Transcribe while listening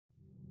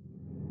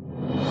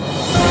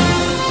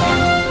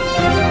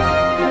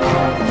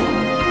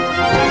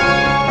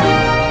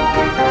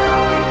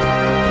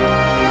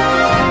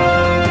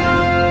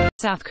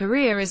South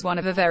Korea is one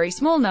of a very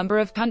small number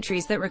of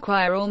countries that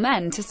require all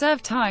men to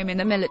serve time in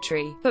the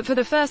military, but for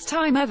the first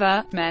time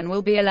ever, men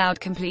will be allowed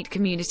complete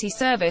community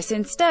service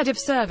instead of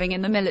serving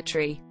in the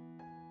military.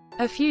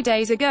 A few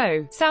days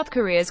ago, South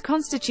Korea's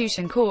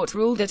Constitution Court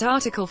ruled that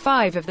Article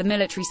 5 of the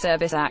Military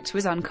Service Act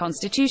was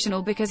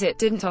unconstitutional because it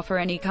didn't offer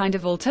any kind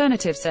of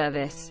alternative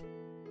service.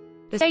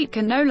 The state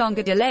can no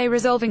longer delay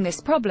resolving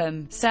this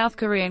problem. South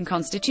Korean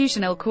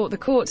Constitutional Court. The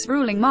court's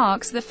ruling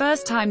marks the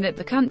first time that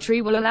the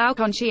country will allow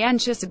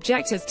conscientious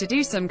objectors to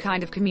do some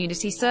kind of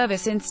community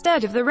service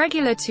instead of the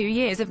regular 2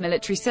 years of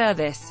military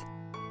service.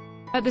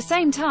 At the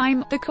same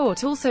time, the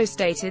court also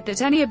stated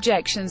that any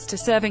objections to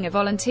serving or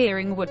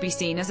volunteering would be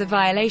seen as a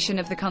violation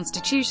of the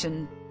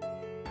Constitution.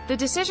 The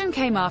decision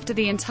came after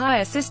the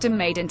entire system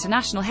made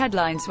international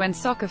headlines when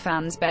soccer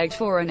fans begged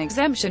for an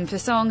exemption for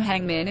Song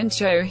Heung-min and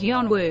Cho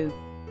Hyun-woo.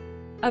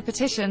 A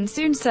petition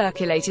soon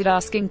circulated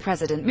asking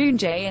President Moon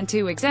Jae-in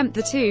to exempt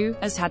the two,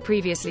 as had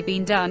previously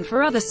been done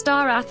for other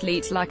star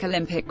athletes like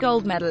Olympic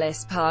gold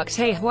medalist Park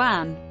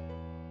Tae-hwan.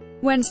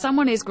 When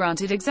someone is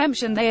granted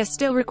exemption, they are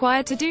still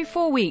required to do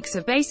 4 weeks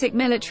of basic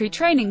military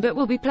training but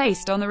will be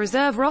placed on the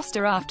reserve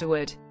roster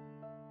afterward.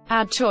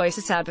 Ad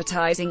choices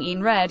advertising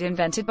in red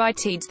invented by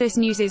Teeds. This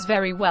news is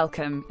very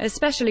welcome,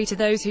 especially to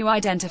those who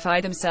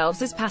identify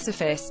themselves as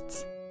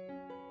pacifists.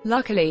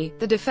 Luckily,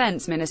 the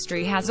Defense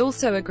Ministry has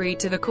also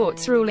agreed to the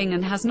court's ruling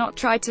and has not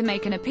tried to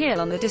make an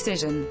appeal on the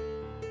decision.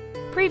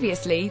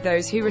 Previously,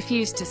 those who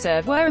refused to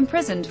serve were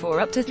imprisoned for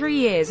up to 3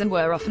 years and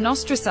were often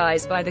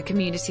ostracized by the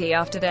community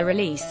after their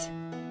release.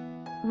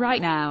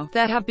 Right now,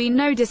 there have been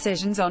no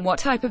decisions on what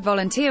type of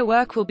volunteer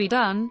work will be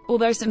done,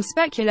 although some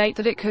speculate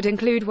that it could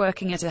include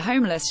working at a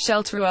homeless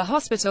shelter or a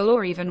hospital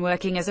or even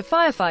working as a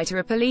firefighter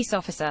or police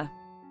officer.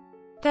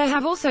 There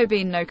have also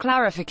been no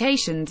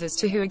clarifications as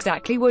to who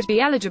exactly would be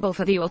eligible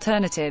for the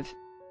alternative.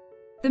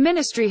 The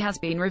ministry has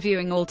been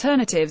reviewing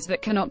alternatives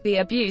that cannot be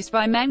abused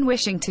by men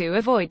wishing to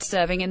avoid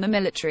serving in the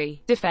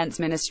military. Defense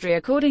Ministry.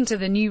 According to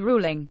the new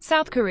ruling,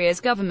 South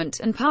Korea's government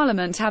and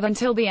parliament have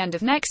until the end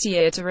of next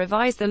year to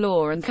revise the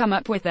law and come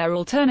up with their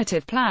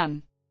alternative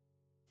plan.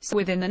 So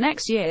within the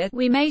next year,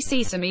 we may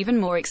see some even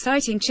more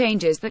exciting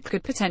changes that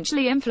could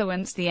potentially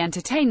influence the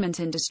entertainment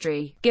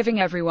industry,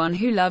 giving everyone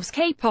who loves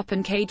K-pop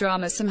and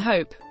K-drama some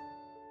hope.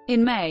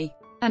 In May,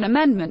 an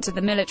amendment to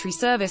the military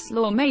service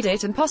law made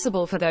it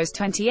impossible for those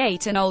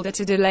 28 and older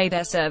to delay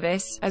their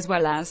service, as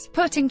well as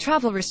putting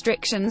travel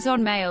restrictions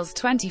on males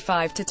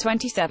 25 to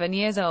 27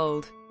 years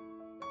old.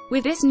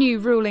 With this new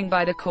ruling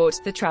by the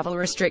court, the travel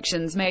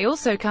restrictions may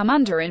also come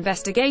under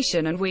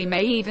investigation and we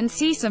may even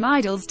see some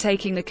idols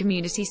taking the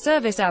community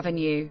service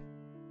avenue.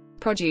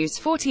 Produce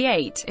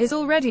 48 is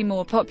already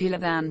more popular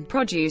than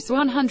Produce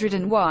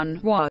 101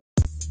 was.